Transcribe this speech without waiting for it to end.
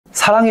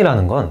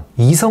사랑이라는 건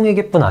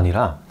이성에게뿐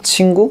아니라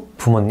친구,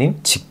 부모님,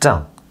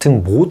 직장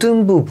등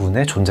모든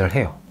부분에 존재를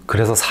해요.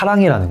 그래서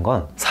사랑이라는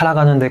건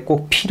살아가는 데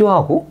꼭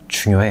필요하고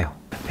중요해요.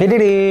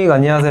 히리릭,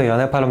 안녕하세요.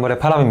 연애 파람불'의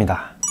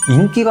파람입니다.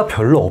 인기가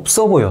별로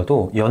없어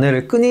보여도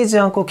연애를 끊이지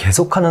않고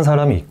계속하는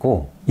사람이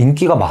있고,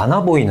 인기가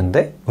많아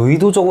보이는데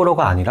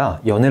의도적으로가 아니라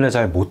연애를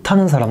잘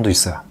못하는 사람도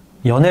있어요.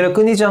 연애를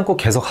끊이지 않고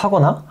계속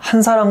하거나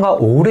한 사람과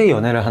오래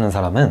연애를 하는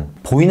사람은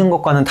보이는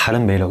것과는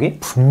다른 매력이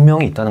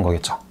분명히 있다는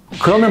거겠죠.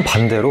 그러면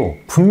반대로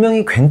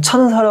분명히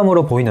괜찮은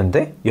사람으로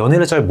보이는데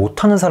연애를 잘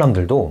못하는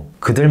사람들도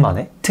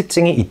그들만의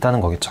특징이 있다는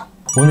거겠죠.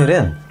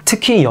 오늘은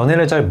특히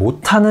연애를 잘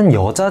못하는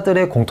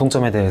여자들의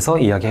공통점에 대해서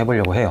이야기해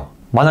보려고 해요.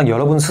 만약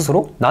여러분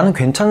스스로 나는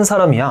괜찮은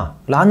사람이야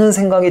라는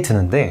생각이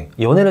드는데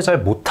연애를 잘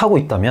못하고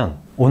있다면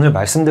오늘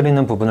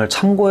말씀드리는 부분을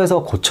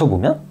참고해서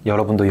고쳐보면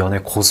여러분도 연애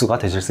고수가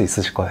되실 수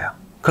있으실 거예요.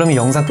 그럼 이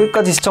영상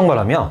끝까지 시청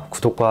바라며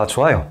구독과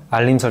좋아요,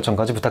 알림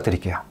설정까지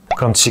부탁드릴게요.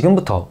 그럼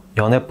지금부터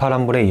연애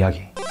파람불의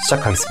이야기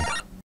시작하겠습니다.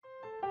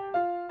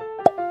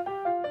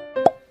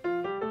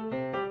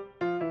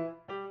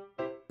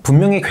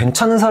 분명히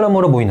괜찮은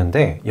사람으로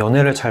보이는데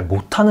연애를 잘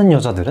못하는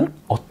여자들은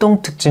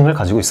어떤 특징을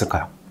가지고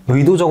있을까요?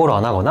 의도적으로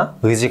안 하거나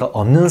의지가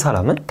없는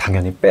사람은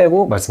당연히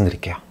빼고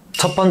말씀드릴게요.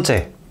 첫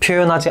번째,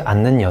 표현하지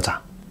않는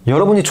여자.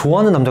 여러분이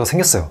좋아하는 남자가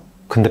생겼어요.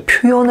 근데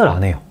표현을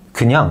안 해요.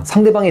 그냥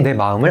상대방이 내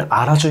마음을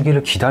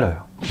알아주기를 기다려요.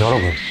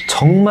 여러분,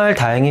 정말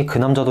다행히 그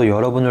남자도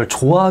여러분을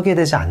좋아하게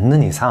되지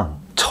않는 이상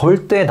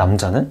절대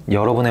남자는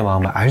여러분의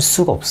마음을 알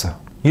수가 없어요.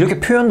 이렇게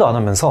표현도 안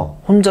하면서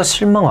혼자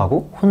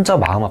실망하고 혼자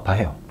마음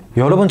아파해요.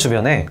 여러분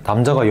주변에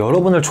남자가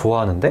여러분을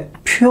좋아하는데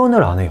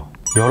표현을 안 해요.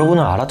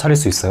 여러분을 알아차릴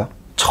수 있어요?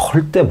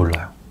 절대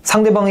몰라요.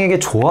 상대방에게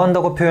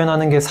좋아한다고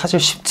표현하는 게 사실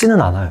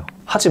쉽지는 않아요.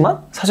 하지만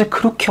사실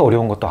그렇게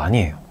어려운 것도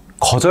아니에요.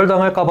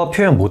 거절당할까봐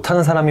표현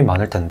못하는 사람이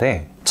많을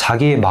텐데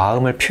자기의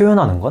마음을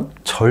표현하는 건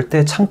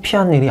절대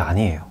창피한 일이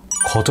아니에요.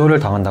 거절을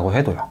당한다고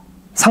해도요.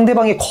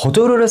 상대방이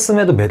거절을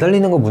했음에도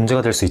매달리는 건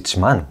문제가 될 수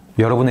있지만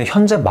여러분의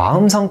현재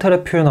마음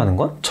상태를 표현하는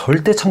건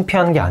절대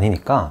창피한 게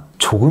아니니까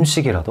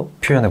조금씩이라도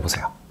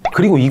표현해보세요.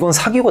 그리고 이건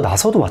사귀고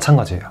나서도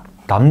마찬가지예요.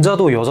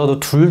 남자도 여자도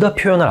둘 다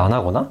표현을 안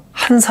하거나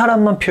한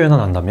사람만 표현을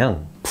한다면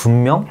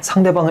분명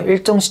상대방은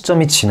일정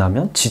시점이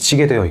지나면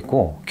지치게 되어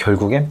있고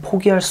결국엔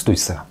포기할 수도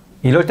있어요.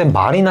 이럴 땐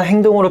말이나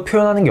행동으로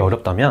표현하는 게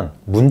어렵다면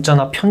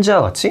문자나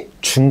편지와 같이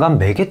중간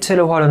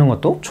매개체를 활용하는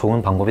것도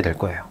좋은 방법이 될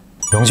거예요.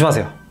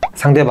 명심하세요.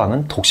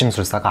 상대방은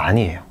독심술사가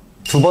아니에요.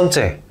 두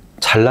번째,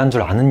 잘난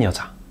줄 아는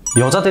여자.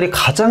 여자들이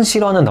가장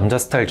싫어하는 남자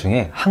스타일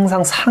중에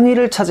항상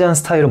상위를 차지한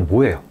스타일은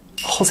뭐예요?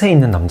 허세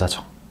있는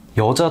남자죠.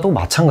 여자도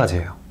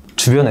마찬가지예요.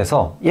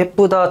 주변에서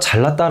예쁘다,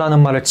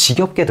 잘났다라는 말을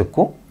지겹게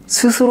듣고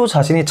스스로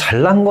자신이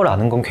잘난 걸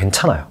아는 건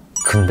괜찮아요.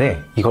 근데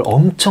이걸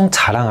엄청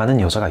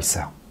자랑하는 여자가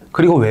있어요.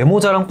 그리고 외모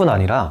자랑뿐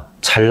아니라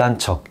잘난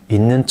척,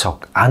 있는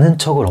척, 아는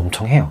척을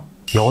엄청 해요.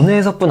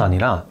 연애에서뿐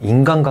아니라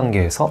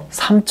인간관계에서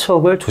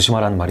삼척을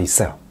조심하라는 말이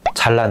있어요.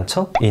 잘난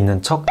척,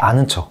 있는 척,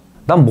 아는 척.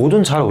 난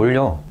뭐든 잘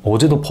어울려.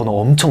 어제도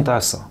번호 엄청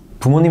따였어.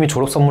 부모님이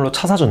졸업 선물로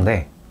차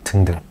사준대.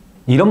 등등.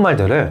 이런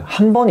말들을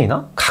한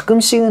번이나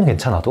가끔씩은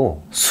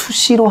괜찮아도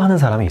수시로 하는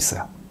사람이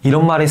있어요.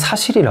 이런 말이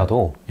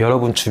사실이라도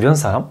여러분 주변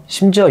사람,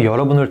 심지어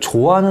여러분을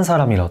좋아하는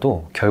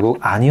사람이라도 결국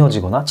안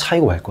이어지거나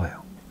차이고 말 거예요.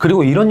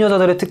 그리고 이런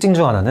여자들의 특징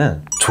중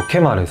하나는 좋게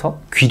말해서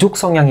귀족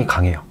성향이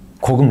강해요.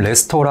 고급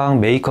레스토랑,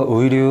 메이크업,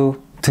 의류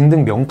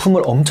등등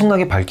명품을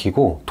엄청나게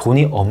밝히고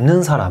돈이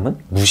없는 사람은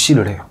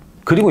무시를 해요.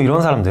 그리고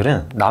이런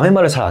사람들은 남의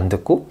말을 잘 안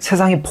듣고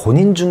세상이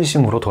본인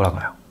중심으로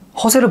돌아가요.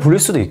 허세를 부릴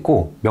수도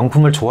있고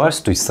명품을 좋아할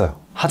수도 있어요.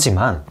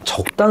 하지만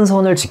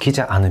적당선을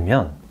지키지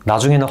않으면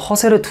나중에는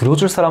허세를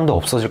들어줄 사람도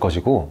없어질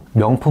것이고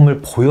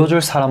명품을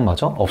보여줄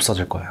사람마저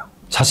없어질 거예요.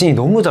 자신이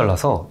너무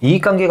잘나서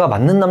이익관계가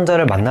맞는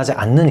남자를 만나지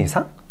않는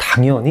이상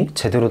당연히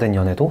제대로 된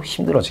연애도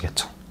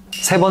힘들어지겠죠.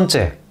 세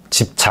번째,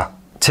 집착.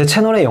 제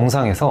채널의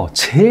영상에서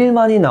제일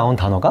많이 나온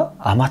단어가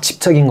아마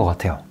집착인 것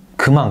같아요.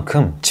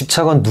 그만큼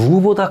집착은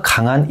누구보다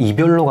강한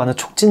이별로 가는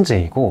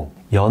촉진제이고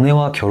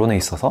연애와 결혼에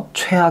있어서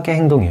최악의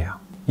행동이에요.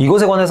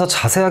 이것에 관해서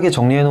자세하게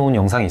정리해 놓은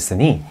영상이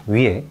있으니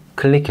위에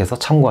클릭해서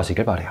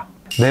참고하시길 바래요.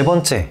 네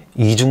번째,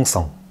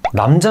 이중성.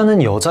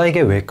 남자는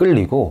여자에게 왜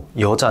끌리고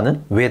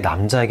여자는 왜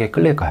남자에게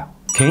끌릴까요?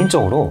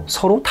 개인적으로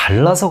서로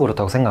달라서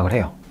그렇다고 생각을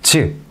해요.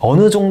 즉,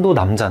 어느 정도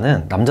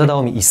남자는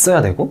남자다움이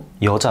있어야 되고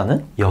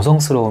여자는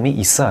여성스러움이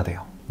있어야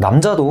돼요.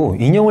 남자도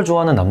인형을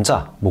좋아하는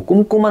남자,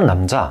 꼼꼼한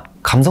남자,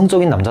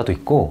 감성적인 남자도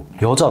있고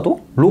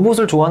여자도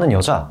로봇을 좋아하는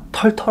여자,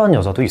 털털한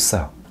여자도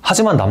있어요.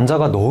 하지만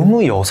남자가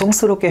너무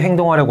여성스럽게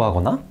행동하려고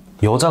하거나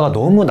여자가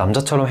너무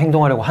남자처럼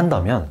행동하려고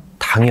한다면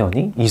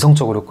당연히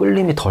이성적으로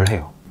끌림이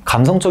덜해요.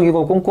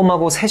 감성적이고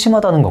꼼꼼하고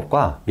세심하다는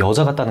것과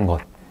여자 같다는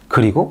것,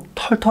 그리고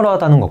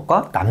털털하다는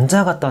것과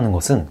남자 같다는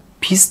것은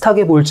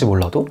비슷하게 보일지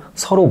몰라도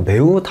서로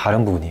매우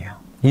다른 부분이에요.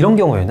 이런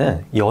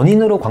경우에는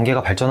연인으로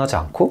관계가 발전하지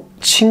않고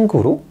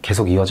친구로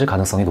계속 이어질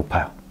가능성이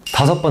높아요.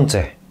 다섯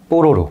번째,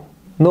 뽀로로.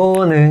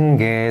 노는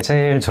게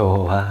제일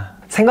좋아.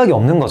 생각이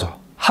없는 거죠.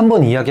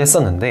 한번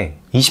이야기했었는데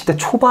 20대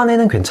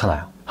초반에는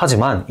괜찮아요.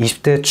 하지만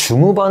 20대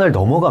중후반을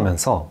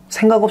넘어가면서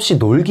생각 없이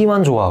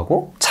놀기만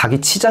좋아하고 자기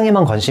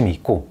치장에만 관심이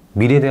있고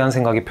미래에 대한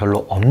생각이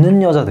별로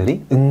없는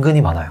여자들이 은근히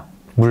많아요.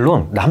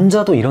 물론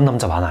남자도 이런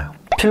남자 많아요.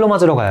 필러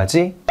맞으러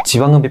가야지,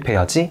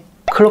 지방흡입해야지,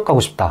 클럽 가고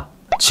싶다,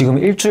 지금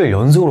일주일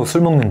연속으로 술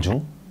먹는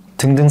중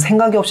등등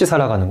생각이 없이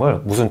살아가는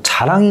걸 무슨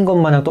자랑인 것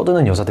마냥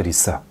떠드는 여자들이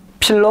있어요.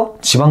 필러,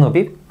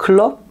 지방흡입,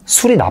 클럽,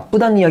 술이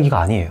나쁘다는 이야기가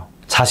아니에요.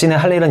 자신의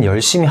할 일은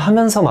열심히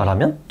하면서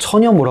말하면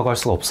전혀 뭐라고 할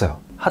수가 없어요.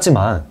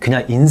 하지만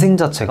그냥 인생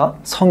자체가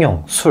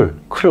성형, 술,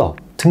 클럽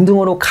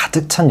등등으로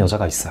가득 찬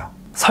여자가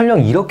있어요.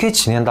 설령 이렇게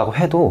지낸다고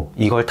해도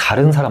이걸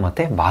다른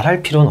사람한테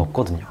말할 필요는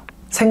없거든요.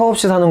 생각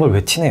없이 사는 걸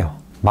왜 티내요?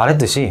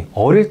 말했듯이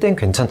어릴 땐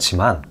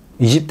괜찮지만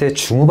 20대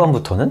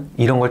중후반부터는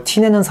이런 걸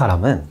티내는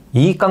사람은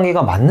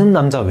이익관계가 맞는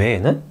남자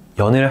외에는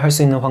연애를 할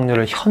수 있는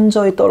확률을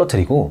현저히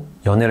떨어뜨리고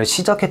연애를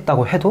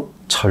시작했다고 해도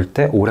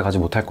절대 오래가지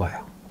못할 거예요.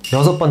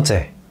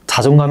 6번째,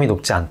 자존감이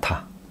높지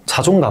않다.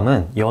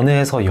 자존감은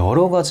연애에서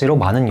여러 가지로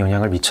많은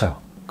영향을 미쳐요.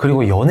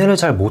 그리고 연애를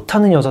잘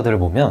못하는 여자들을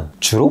보면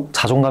주로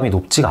자존감이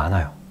높지가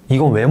않아요.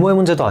 이건 외모의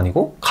문제도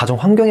아니고 가정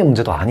환경의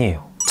문제도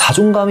아니에요.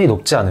 자존감이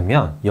높지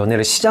않으면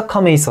연애를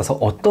시작함에 있어서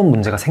어떤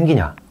문제가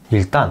생기냐?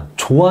 일단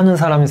좋아하는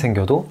사람이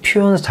생겨도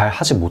표현을 잘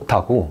하지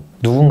못하고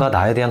누군가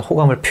나에 대한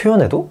호감을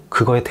표현해도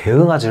그거에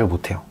대응하지를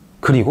못해요.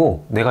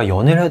 그리고 내가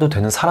연애를 해도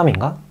되는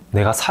사람인가?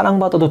 내가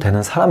사랑받아도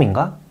되는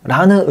사람인가?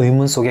 라는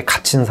의문 속에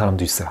갇히는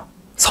사람도 있어요.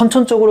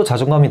 선천적으로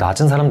자존감이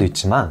낮은 사람도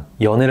있지만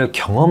연애를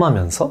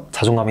경험하면서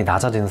자존감이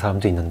낮아지는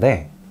사람도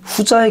있는데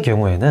후자의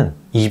경우에는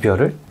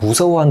이별을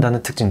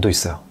무서워한다는 특징도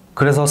있어요.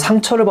 그래서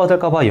상처를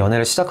받을까봐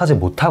연애를 시작하지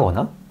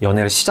못하거나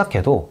연애를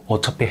시작해도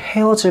어차피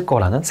헤어질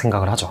거라는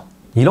생각을 하죠.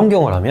 이런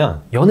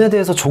경우라면 연애에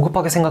대해서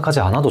조급하게 생각하지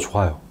않아도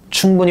좋아요.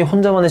 충분히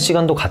혼자만의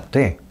시간도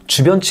갖되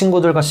주변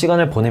친구들과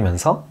시간을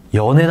보내면서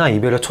연애나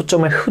이별에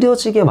초점을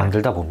흐려지게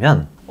만들다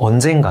보면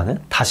언젠가는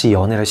다시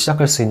연애를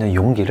시작할 수 있는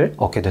용기를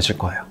얻게 되실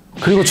거예요.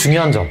 그리고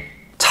중요한 점,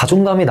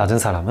 자존감이 낮은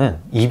사람은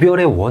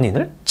이별의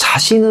원인을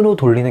자신으로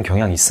돌리는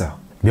경향이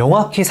있어요.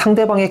 명확히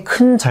상대방의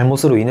큰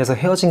잘못으로 인해서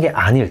헤어진 게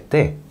아닐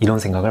때 이런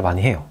생각을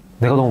많이 해요.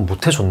 내가 너무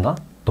못해줬나?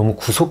 너무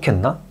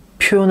구속했나?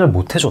 표현을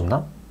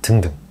못해줬나?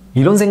 등등.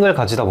 이런 생각을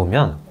가지다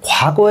보면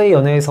과거의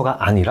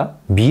연애에서가 아니라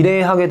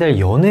미래에 하게 될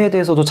연애에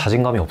대해서도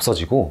자신감이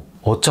없어지고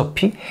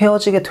어차피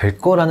헤어지게 될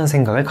거라는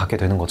생각을 갖게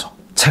되는 거죠.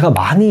 제가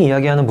많이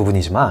이야기하는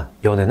부분이지만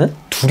연애는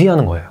둘이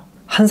하는 거예요.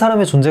 한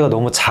사람의 존재가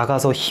너무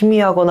작아서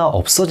희미하거나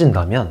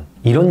없어진다면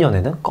이런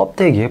연애는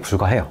껍데기에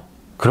불과해요.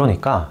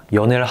 그러니까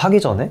연애를 하기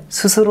전에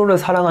스스로를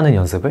사랑하는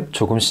연습을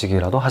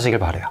조금씩이라도 하시길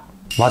바래요.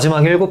 마지막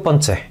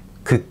 7번째,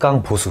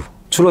 극강보수.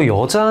 주로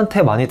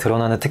여자한테 많이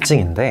드러나는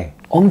특징인데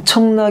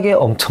엄청나게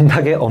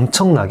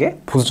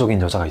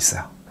보수적인 여자가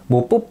있어요.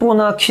 뭐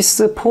뽀뽀나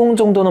키스, 포옹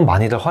정도는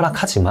많이들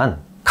허락하지만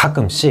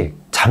가끔씩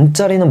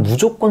잠자리는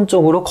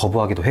무조건적으로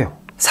거부하기도 해요.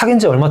 사귄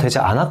지 얼마 되지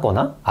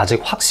않았거나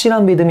아직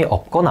확실한 믿음이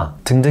없거나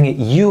등등의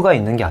이유가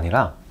있는 게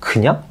아니라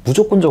그냥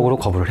무조건적으로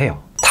거부를 해요.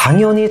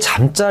 당연히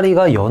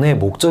잠자리가 연애의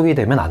목적이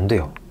되면 안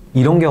돼요.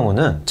 이런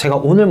경우는 제가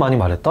오늘 많이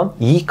말했던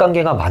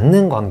이익관계가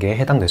맞는 관계에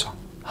해당되죠.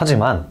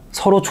 하지만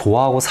서로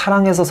좋아하고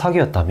사랑해서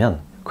사귀었다면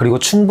그리고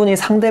충분히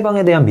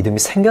상대방에 대한 믿음이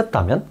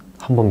생겼다면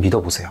한번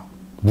믿어보세요.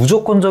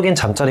 무조건적인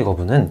잠자리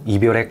거부는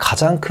이별의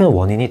가장 큰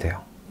원인이 돼요.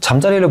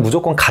 잠자리를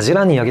무조건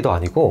가지라는 이야기도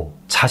아니고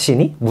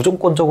자신이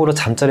무조건적으로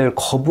잠자리를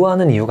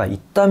거부하는 이유가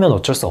있다면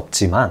어쩔 수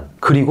없지만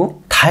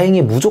그리고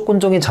다행히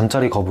무조건적인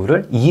잠자리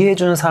거부를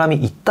이해해주는 사람이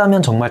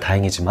있다면 정말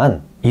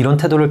다행이지만 이런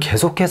태도를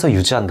계속해서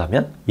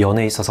유지한다면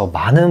연애에 있어서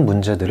많은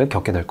문제들을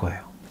겪게 될 거예요.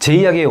 제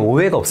이야기에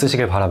오해가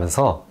없으시길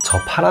바라면서 저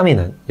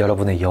파람이는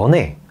여러분의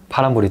연애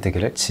파람불'이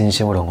되기를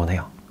진심으로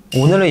응원해요.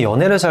 오늘은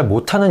연애를 잘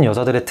못하는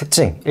여자들의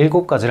특징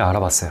 7가지를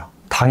알아봤어요.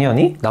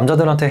 당연히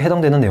남자들한테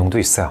해당되는 내용도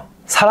있어요.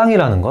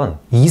 사랑이라는 건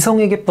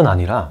이성에게뿐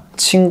아니라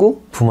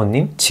친구,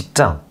 부모님,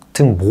 직장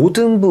등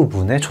모든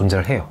부분에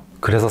존재를 해요.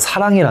 그래서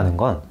사랑이라는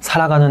건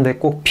살아가는데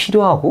꼭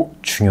필요하고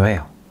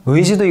중요해요.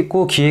 의지도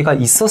있고 기회가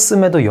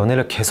있었음에도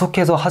연애를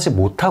계속해서 하지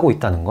못하고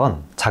있다는 건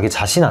자기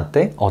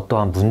자신한테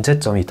어떠한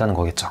문제점이 있다는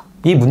거겠죠.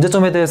 이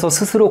문제점에 대해서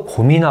스스로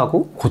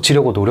고민하고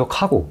고치려고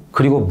노력하고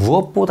그리고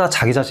무엇보다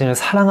자기 자신을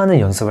사랑하는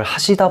연습을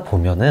하시다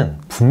보면은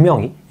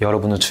분명히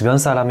여러분은 주변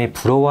사람이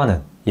부러워하는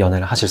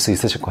연애를 하실 수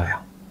있으실 거예요.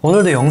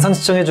 오늘도 영상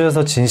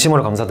시청해주셔서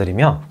진심으로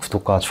감사드리며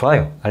구독과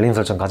좋아요, 알림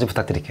설정까지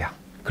부탁드릴게요.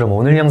 그럼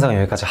오늘 영상은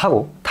여기까지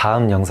하고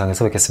다음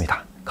영상에서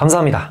뵙겠습니다.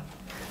 감사합니다.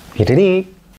 삐리릭.